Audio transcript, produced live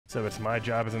So it's my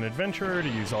job as an adventurer to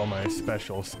use all my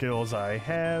special skills I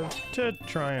have to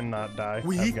try and not die.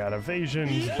 I've got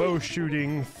evasions, bow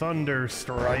shooting, thunder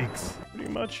strikes,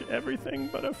 pretty much everything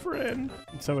but a friend.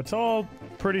 So it's all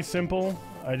pretty simple.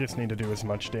 I just need to do as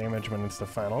much damage when it's the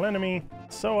final enemy,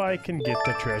 so I can get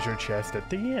the treasure chest at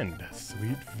the end.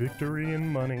 Sweet victory and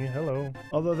money, hello.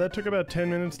 Although that took about 10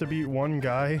 minutes to beat one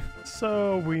guy,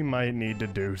 so we might need to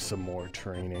do some more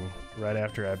training. Right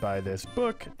after I buy this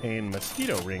book and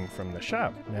mosquito ring from the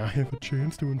shop. Now I have a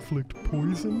chance to inflict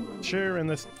poison? Sure, and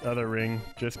this other ring,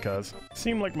 just cuz.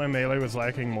 Seemed like my melee was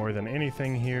lacking more than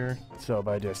anything here, so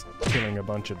by just killing a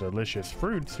bunch of delicious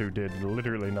fruits who did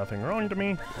literally nothing wrong to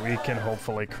me, we can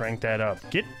hopefully crank that up.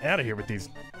 Get out of here with these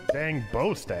dang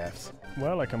bow staffs.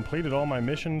 Well, I completed all my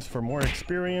missions for more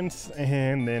experience,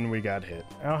 and then we got hit.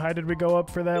 How high did we go up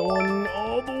for that one?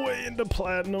 All the way into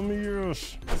platinum,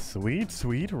 yes. Sweet,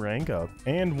 sweet rank up.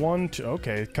 And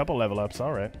okay, couple level ups,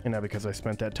 all right. And now because I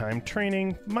spent that time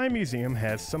training, my museum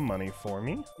has some money for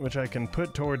me, which I can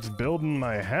put towards building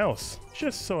my house,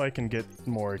 just so I can get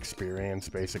more experience,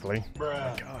 basically. Bruh.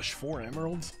 Oh my gosh, 4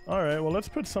 emeralds? All right, well, let's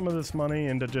put some of this money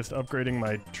into just upgrading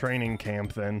my training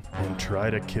camp then, and try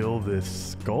to kill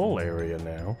this skull area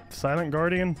now. Silent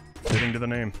Guardian, fitting to the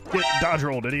name. Get dodge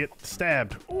rolled, idiot.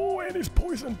 Stabbed. Oh, and he's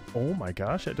poisoned. Oh my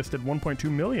gosh, that just did 1.2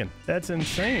 million. That's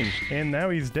insane. And now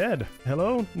he's dead.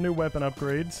 Hello, new weapon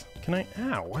upgrades. Can I?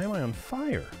 Ow, why am I on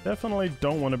fire? Definitely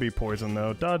don't want to be poisoned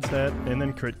though. Dodge that, and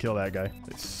then crit kill that guy.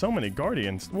 There's so many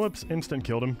guardians. Whoops, instant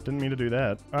killed him. Didn't mean to do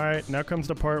that. Alright, now comes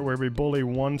the part where we bully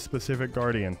one specific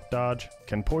guardian. Dodge.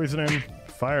 Can poison him,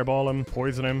 fireball him,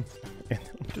 poison him. And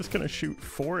I'm just gonna shoot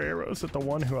 4 arrows at the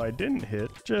one who I didn't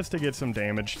hit, just to get some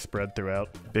damage spread throughout.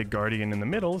 Big guardian in the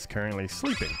middle is currently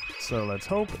sleeping, so let's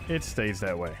hope it stays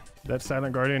that way. That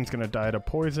silent guardian's gonna die to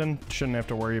poison. Shouldn't have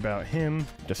to worry about him.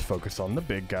 Just focus on the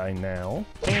big guy now.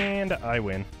 And I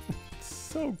win.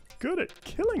 So good at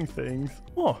killing things.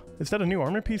 Oh, is that a new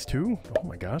armor piece too? Oh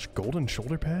my gosh, golden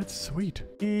shoulder pads, sweet.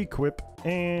 Equip,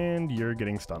 and you're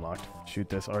getting stun locked. Shoot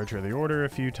this Archer of the Order a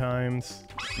few times.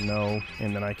 No,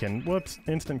 and then I can, whoops,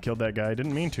 instant killed that guy.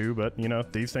 Didn't mean to, but you know,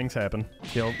 these things happen.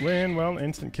 Killed Lynn, well,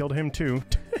 instant killed him too.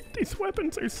 These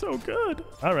weapons are so good.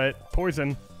 All right,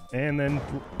 poison. And then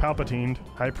Palpatined.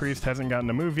 High Priest hasn't gotten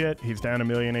a move yet. He's down 1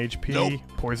 million HP, nope.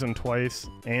 Poisoned twice,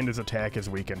 and his attack is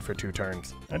weakened for 2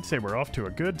 turns. I'd say we're off to a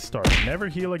good start. Never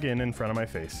heal again in front of my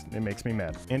face. It makes me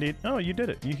mad. And oh, you did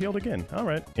it. You healed again. All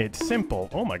right. It's simple.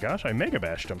 Oh my gosh, I Mega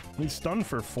Bashed him. He's stunned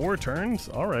for 4 turns.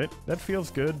 All right. That feels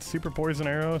good. Super Poison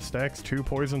Arrow stacks 2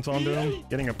 poisons onto him.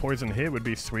 Getting a poison hit would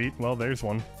be sweet. Well, there's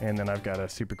one. And then I've got a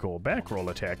super cool back roll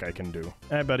attack I can do. All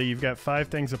right, buddy, you've got 5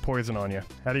 things of poison on you.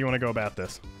 How do you want to go about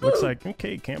this? Looks like,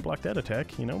 okay, can't block that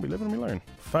attack. You know, we live and we learn.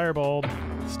 Fireballed,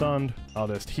 stunned. I'll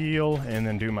just heal and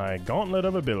then do my gauntlet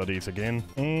of abilities again.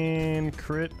 And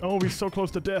crit. Oh, he's so close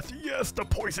to death. Yes, the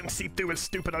poison seeped through his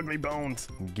stupid ugly bones.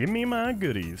 Give me my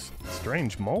goodies.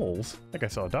 Strange moles. I think I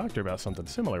saw a doctor about something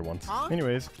similar once.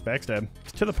 Anyways, backstab.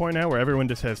 It's to the point now where everyone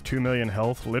just has 2 million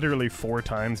health, literally 4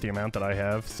 times the amount that I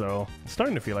have, so it's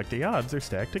starting to feel like the odds are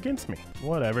stacked against me.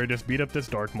 Whatever, just beat up this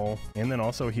dark mole and then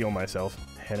also heal myself.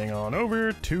 Heading on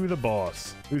over to the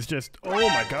boss, who's just, oh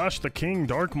my gosh, the king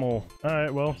dark mole.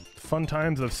 Alright, well, fun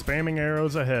times of spamming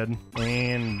arrows ahead.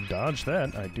 And dodge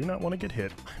that. I do not want to get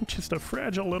hit. I'm just a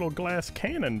fragile little glass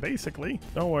cannon, basically.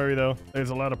 Don't worry though,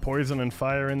 there's a lot of poison and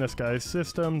fire in this guy's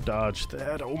system. Dodge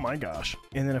that, oh my gosh.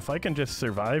 And then if I can just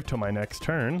survive till my next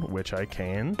turn, which I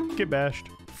can, get bashed.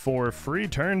 4 free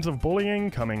turns of bullying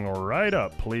coming right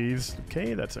up, please.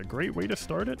 Okay, that's a great way to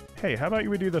start it. Hey, how about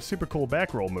we do the super cool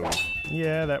back roll move?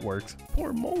 Yeah, that works.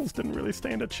 Poor moles didn't really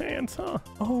stand a chance, huh?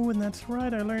 Oh, and that's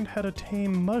right, I learned how to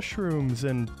tame mushrooms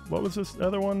and what was this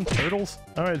other one? Turtles?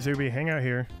 All right, Zuby, hang out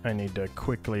here. I need to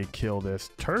quickly kill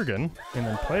this Turgan and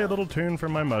then play a little tune for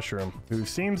my mushroom, who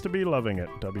seems to be loving it.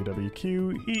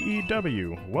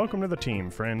 WWQEEW. Welcome to the team,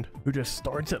 friend. Who just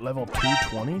starts at level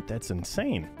 220? That's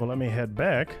insane. Well, let me head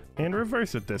back and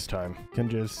reverse it this time. Can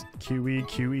just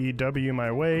QEQEW my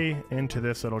way into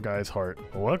this little guy's heart.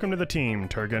 Welcome to the team,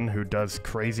 Turgan, who does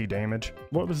crazy damage.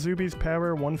 What was Zuby's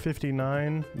power?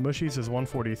 159. Mushy's is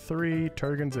 143.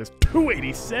 Turgan's is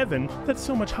 287. That's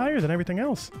so much higher than everything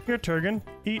else. Here, Turgan,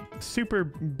 eat super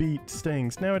beat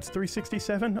stings. Now it's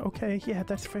 367. Okay, yeah,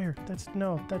 that's fair. That's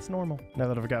normal. Now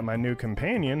that I've got my new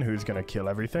companion who's gonna kill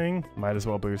everything, might as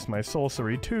well boost my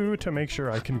sorcery too to make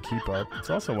sure I can keep up. It's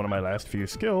also one of my last few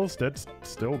skills that's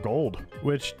still gold,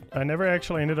 which I never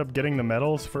actually ended up getting the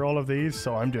medals for all of these,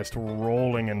 so I'm just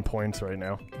rolling in points right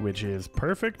now, which is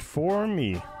perfect for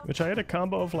me. Which I had a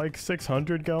combo of like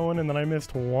 600 going and then I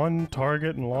missed 1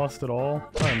 target and lost it all.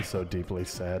 I'm so deeply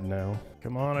sad now.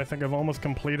 Come on, I think I've almost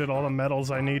completed all the metals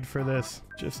I need for this.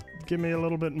 Just give me a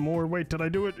little bit more. Wait, did I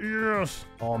do it? Yes!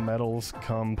 All metals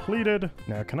completed.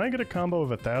 Now, can I get a combo of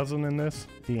 1,000 in this?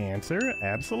 The answer,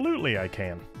 absolutely I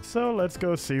can. So let's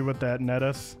go see what that net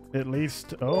us. At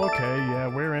least, oh, okay,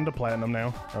 yeah, we're into platinum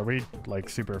now. Are we, like,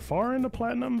 super far into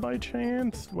platinum by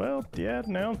chance? Well, yeah,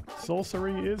 now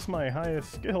sorcery is my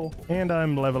highest skill. And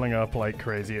I'm leveling up like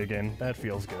crazy again. That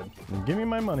feels good. Give me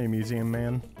my money, museum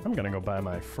man. I'm gonna go buy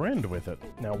my friend with it.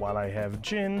 Now, while I have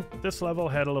Jin, this level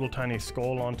had a little tiny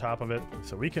skull on top of it,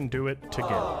 so we can do it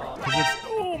together. 'Cause it's,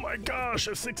 oh my gosh,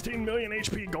 a 16 million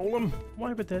HP golem?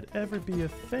 Why would that ever be a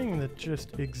thing that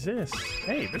just exists?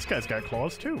 Hey, this guy's got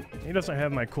claws too. He doesn't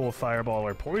have my cool fireball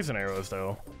or poison arrows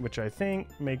though, which I think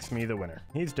makes me the winner.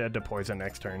 He's dead to poison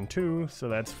next turn too, so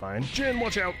that's fine. Jin,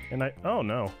 watch out! And oh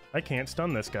no, I can't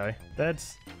stun this guy.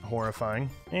 That's horrifying.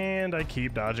 And I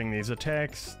keep dodging these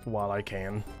attacks while I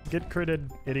can. Get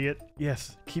critted, idiot.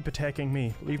 Yes, keep attacking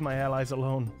me. Leave my allies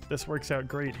alone. This works out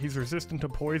great. He's resistant to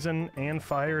poison and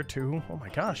fire too. Oh my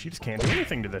gosh, you just can't do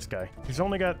anything to this guy. He's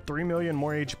only got 3 million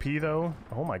more HP though.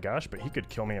 Oh my gosh, but he could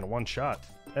kill me in one shot.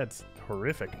 That's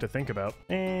horrific to think about.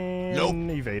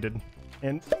 And evaded.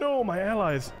 And no, my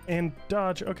allies. And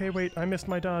dodge. Okay, wait, I missed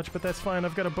my dodge, but that's fine.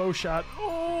 I've got a bow shot.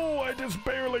 Oh, I just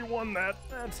barely won that.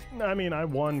 I mean, I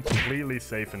won completely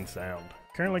safe and sound.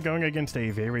 Currently going against a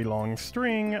very long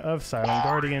string of Silent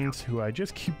Guardians who I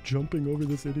just keep jumping over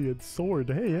this idiot's sword.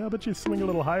 Hey, how about you swing a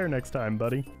little higher next time,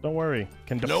 buddy? Don't worry.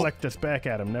 Can deflect this back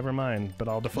at him. Never mind. But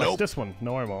I'll deflect this one.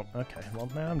 No, I won't. Okay, well,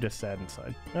 now I'm just sad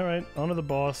inside. All right, on to the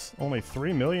boss. Only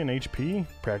 3 million HP.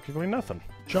 Practically nothing.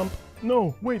 Jump.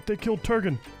 No, wait, they killed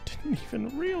Turgan. Didn't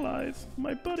even realize.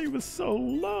 My buddy was so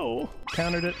low.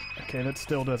 Countered it. Okay, that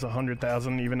still does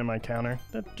 100,000 even in my counter.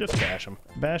 Just bash him.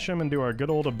 Bash him and do our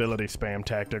good old ability spam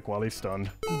tactic while he's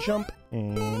stunned. Jump,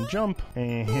 and jump,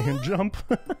 and jump.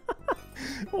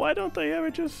 Why don't they ever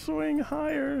just swing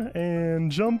higher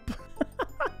and jump?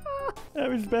 Now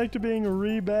he's back to being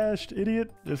rebashed,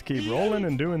 idiot. Just keep rolling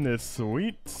and doing this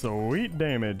sweet, sweet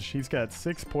damage. He's got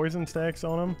 6 poison stacks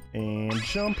on him. And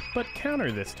jump, but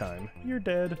counter this time. You're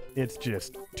dead. It's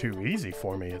just too easy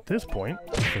for me at this point.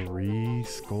 3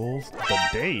 skulls. But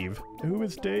Dave? Who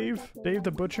is Dave? Dave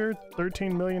the Butcher?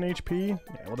 13 million HP?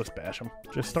 Yeah, we'll just bash him.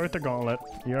 Just start the gauntlet.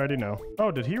 You already know.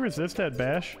 Oh, did he resist that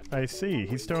bash? I see.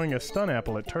 He's throwing a stun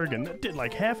apple at Turgan. That did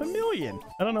like 500,000.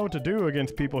 I don't know what to do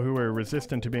against people who are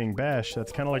resistant to being bashed.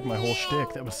 That's kind of like my whole shtick.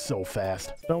 That was so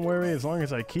fast. Don't worry, as long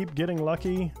as I keep getting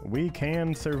lucky, we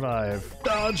can survive.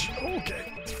 Dodge!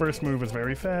 Okay. His first move was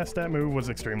very fast. That move was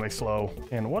extremely slow.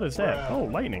 And what is that? Oh,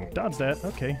 lightning. Dodge that.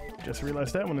 Okay. Just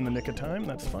realized that one in the nick of time.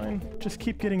 That's fine. Just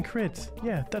keep getting crits.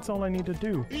 Yeah, that's all I need to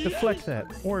do. Deflect that.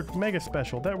 Or mega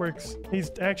special. That works.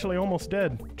 He's actually almost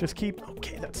dead. Just keep...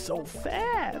 Okay, that's so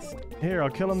fast. Here, I'll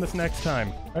kill him this next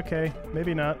time. Okay,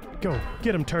 maybe not. Go.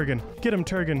 Get him, Turgan. Get him,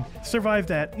 Turgan. Survive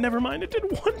that. Never mind. It did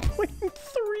 1.3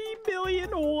 billion.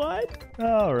 What?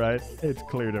 All right. It's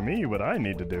clear to me what I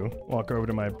need to do. Walk over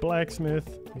to my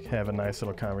blacksmith. Have a nice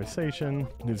little conversation.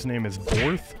 His name is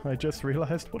Borth. I just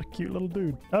realized. What a cute little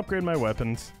dude. Upgrade my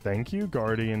weapons. Thank you,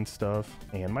 guardian stuff.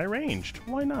 And my ranged.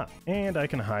 Why not? And I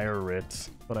can hire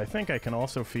Ritz. But I think I can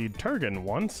also feed Turgan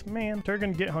once. Man,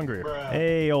 Turgan, get hungrier.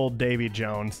 Hey, old Davy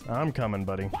Jones. I'm coming,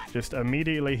 buddy. Just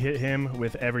immediately hit him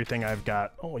with everything I've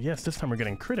got. Oh, yes, this time we're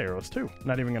getting crit arrows, too.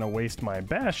 Not even going to waste my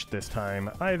bash this time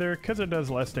either, because it does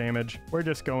less damage. We're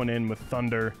just going in with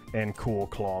thunder and cool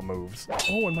claw moves.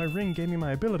 Oh, and my ring gave me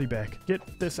my ability back.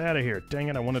 Get this out of here. Dang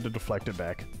it, I wanted to deflect it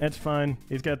back. That's fine.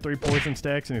 He's got 3 poison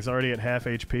stacks, and he's already at half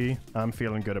HP. I'm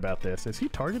feeling good about this. Is he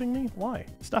targeting me? Why?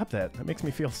 Stop that. That makes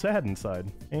me feel sad inside.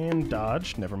 And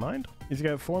dodge. Never mind. He's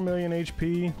got 4 million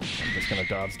HP. I'm just gonna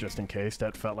dodge just in case.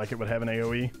 That felt like it would have an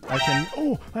AoE.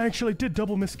 Oh, I actually did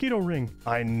double mosquito ring.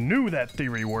 I knew that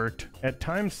theory worked. At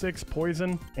 ×6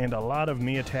 poison and a lot of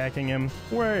me attacking him,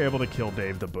 we're able to kill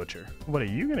Dave the Butcher. What are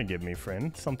you gonna give me,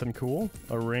 friend? Something cool?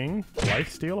 A ring?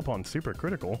 Lifesteal upon super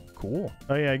critical? Cool.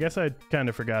 Oh yeah, I guess I kind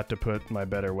of forgot to put my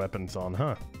better weapons on,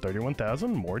 huh?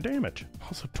 31,000 more damage.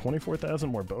 Also 24,000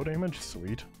 more bow damage?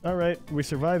 Sweet. Alright, we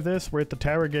survived this. We're at the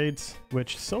tower gates,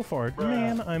 which so far,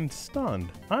 man, I'm stunned.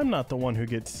 I'm not the one who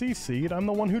gets CC'd, I'm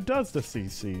the one who does the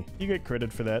CC. You get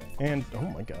critted for that. And, oh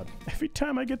my god. Every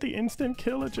time I get the instant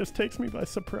kill, it just takes me by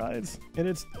surprise. And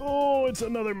it's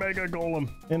another mega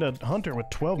golem. And a hunter with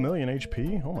 12 million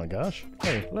HP. Oh my gosh.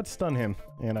 Hey, let's stun him.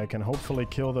 And I can hopefully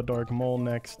kill the dark mole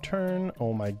next turn.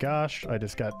 Oh my gosh, I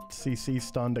just got CC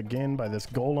stunned again by this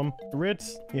golem.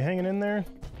 Ritz, you hanging in there?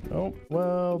 Oh,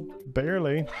 well,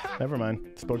 barely. Never mind.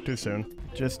 Spoke too soon.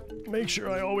 Just make sure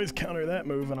I always counter that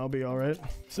move and I'll be alright.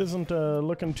 This isn't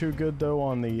looking too good though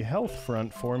on the health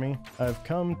front for me. I've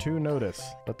come to notice,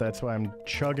 but that's why I'm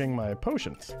chugging my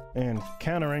potions and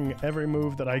countering every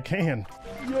move that I can.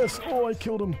 Yes, oh, I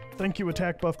killed him. Thank you,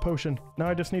 attack buff potion. Now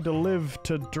I just need to live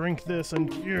to drink this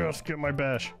and yes, get my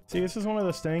bash. See, this is one of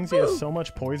those things, he has so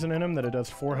much poison in him that it does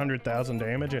 400,000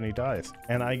 damage and he dies.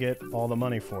 And I get all the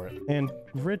money for it. And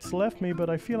Ritz left me, but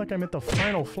I feel like I'm at the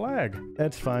final flag.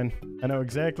 That's fine. I know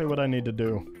exactly what I need to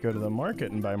do. Go to the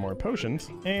market and buy more potions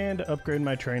and upgrade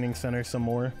my training center some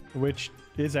more, which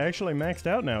is actually maxed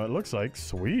out now, it looks like.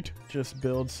 Sweet. Just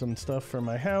build some stuff for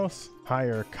my house,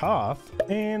 hire Koth,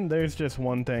 and there's just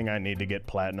one thing I need to get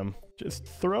platinum. Just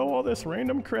throw all this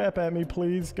random crap at me,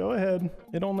 please. Go ahead.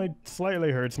 It only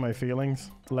slightly hurts my feelings.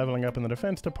 Leveling up in the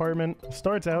defense department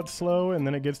starts out slow, and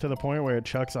then it gets to the point where it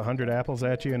chucks 100 apples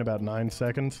at you in about 9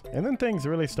 seconds. And then things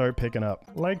really start picking up.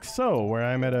 Like so, where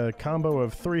I'm at a combo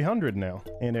of 300 now.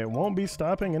 And it won't be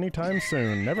stopping anytime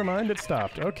soon. Never mind, it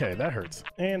stopped. Okay, that hurts.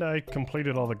 And I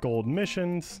completed all the gold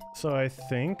missions, so I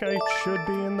think I should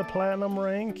be in the platinum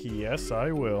rank. Yes,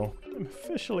 I will. I'm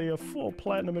officially a full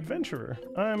platinum adventurer.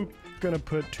 I'm gonna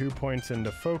put 2 points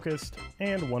into focused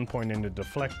and 1 point into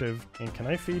deflective. And can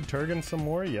I feed Turgon some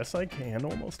more? Yes, I can.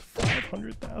 Almost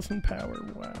 500,000 power.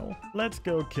 Wow. Let's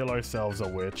go kill ourselves a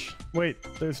witch. Wait,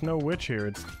 there's no witch here.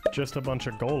 It's just a bunch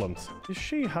of golems. Is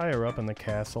she higher up in the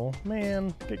castle?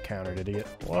 Man, get countered, idiot.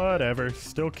 Whatever.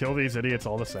 Still kill these idiots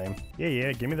all the same.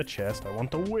 Yeah, give me the chest. I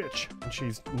want the witch. And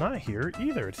she's not here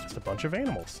either. It's just a bunch of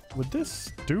animals. Would this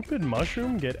stupid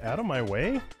mushroom get out of my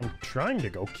way? I'm trying to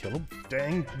go kill a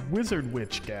dang wizard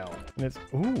witch gal. And it's,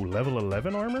 ooh, level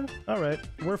 11 armor? Alright,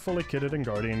 we're fully kitted in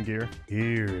guardian gear.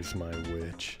 Here's my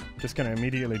witch. Just gonna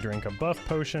immediately drink a buff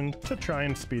potion to try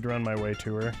and speedrun my way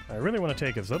to her. I really want to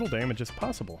take as little damage as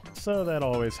possible, so that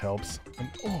always helps. And,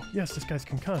 oh, yes, this guy's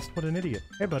concussed. What an idiot.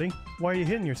 Hey, buddy, why are you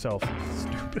hitting yourself?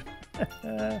 Stupid.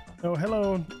 Oh,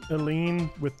 hello, Aline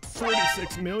with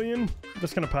 46 million. I'm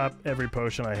just gonna pop every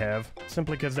potion I have,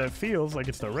 simply because that feels like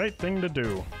it's the right thing to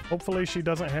do. Hopefully she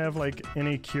doesn't have, like,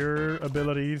 any cure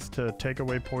abilities to take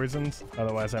away poisons.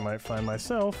 Otherwise, I might find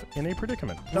myself in a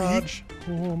predicament. Dodge.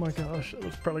 Oh my gosh, that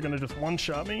was probably gonna just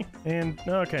one-shot me. And,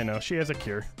 okay, no, she has a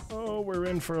cure. Oh, we're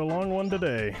in for a long one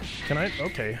today. Can I?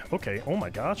 Okay. Oh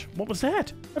my gosh, what was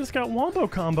that? I just got wombo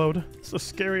comboed. It's the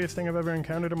scariest thing I've ever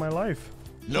encountered in my life.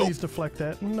 Nope. Please deflect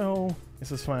that. No.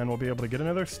 This is fine. We'll be able to get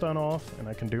another stun off, and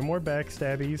I can do more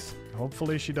backstabbies.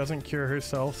 Hopefully she doesn't cure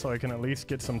herself, so I can at least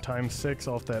get some ×6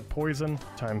 off that poison.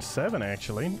 ×7,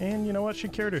 actually. And you know what? She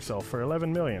cured herself for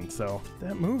 11 million, so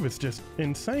that move is just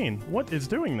insane. What is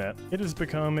doing that? It has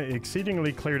become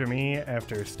exceedingly clear to me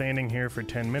after standing here for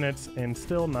 10 minutes and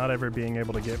still not ever being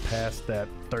able to get past that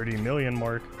 30 million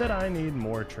mark that I need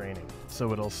more training.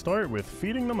 So it'll start with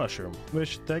feeding the mushroom,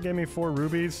 which that gave me 4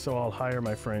 rubies, so I'll hire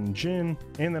my friend Jin.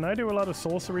 And then I do a lot of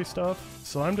sorcery stuff,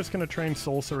 so I'm just gonna train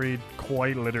sorcery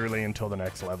quite literally until the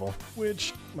next level,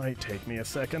 which might take me a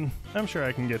second. I'm sure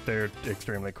I can get there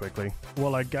extremely quickly.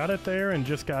 Well, I got it there and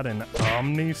just got an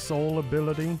Omni Soul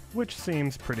ability, which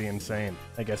seems pretty insane.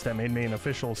 I guess that made me an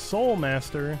official Soul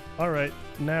Master. Alright,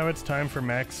 now it's time for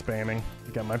max spamming. I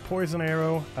got my poison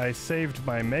arrow, I saved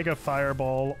my mega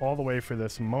fireball all the way for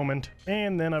this moment,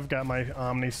 and then I've got my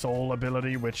Omni Soul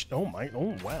ability, which, oh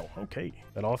wow, okay.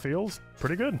 That all feels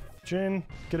pretty good. Jin,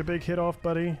 get a big hit off,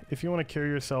 buddy. If you want to cure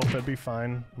yourself, that'd be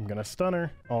fine. I'm gonna stun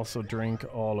her. Also drink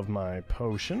all of my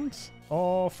potions.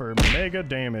 All for mega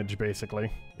damage,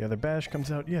 basically. The other bash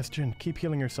comes out. Yes, Jin, keep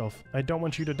healing yourself. I don't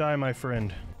want you to die, my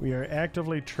friend. We are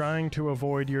actively trying to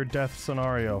avoid your death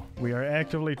scenario. We are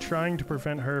actively trying to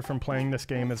prevent her from playing this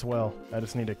game as well. I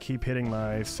just need to keep hitting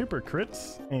my super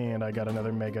crits, and I got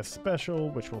another mega special,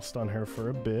 which will stun her for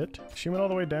a bit. She went all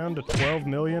the way down to 12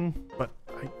 million, but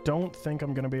I don't think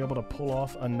I'm going to be able to pull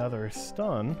off another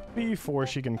stun before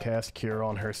she can cast Cure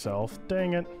on herself.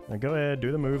 Dang it. Now go ahead,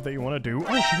 do the move that you want to do.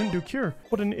 Oh, she didn't do Cure.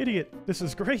 What an idiot. This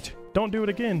is great. Don't do it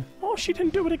again. Oh, she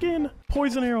didn't do it again.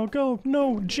 Poison arrow, go.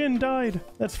 No, Jin died.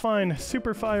 That's fine.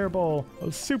 Super fireball.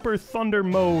 Super thunder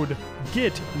mode.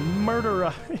 Get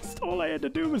murderized. All I had to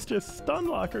do was just stun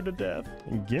lock her to death.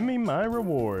 And give me my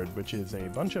reward, which is a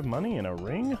bunch of money and a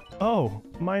ring. Oh,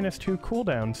 -2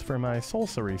 cooldowns for my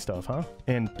sorcery stuff, huh?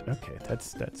 And okay,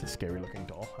 that's a scary looking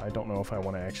doll. I don't know if I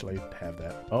want to actually have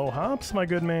that. Oh, Hops, my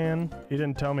good man. He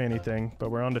didn't tell me anything,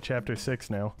 but we're on to chapter 6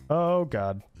 now. Oh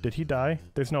God, did he die?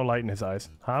 There's no light in his eyes.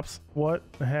 Hops, what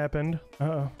happened?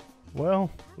 Well,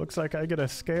 looks like I get to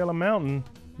scale a mountain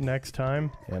next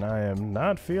time, and I am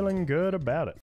not feeling good about it.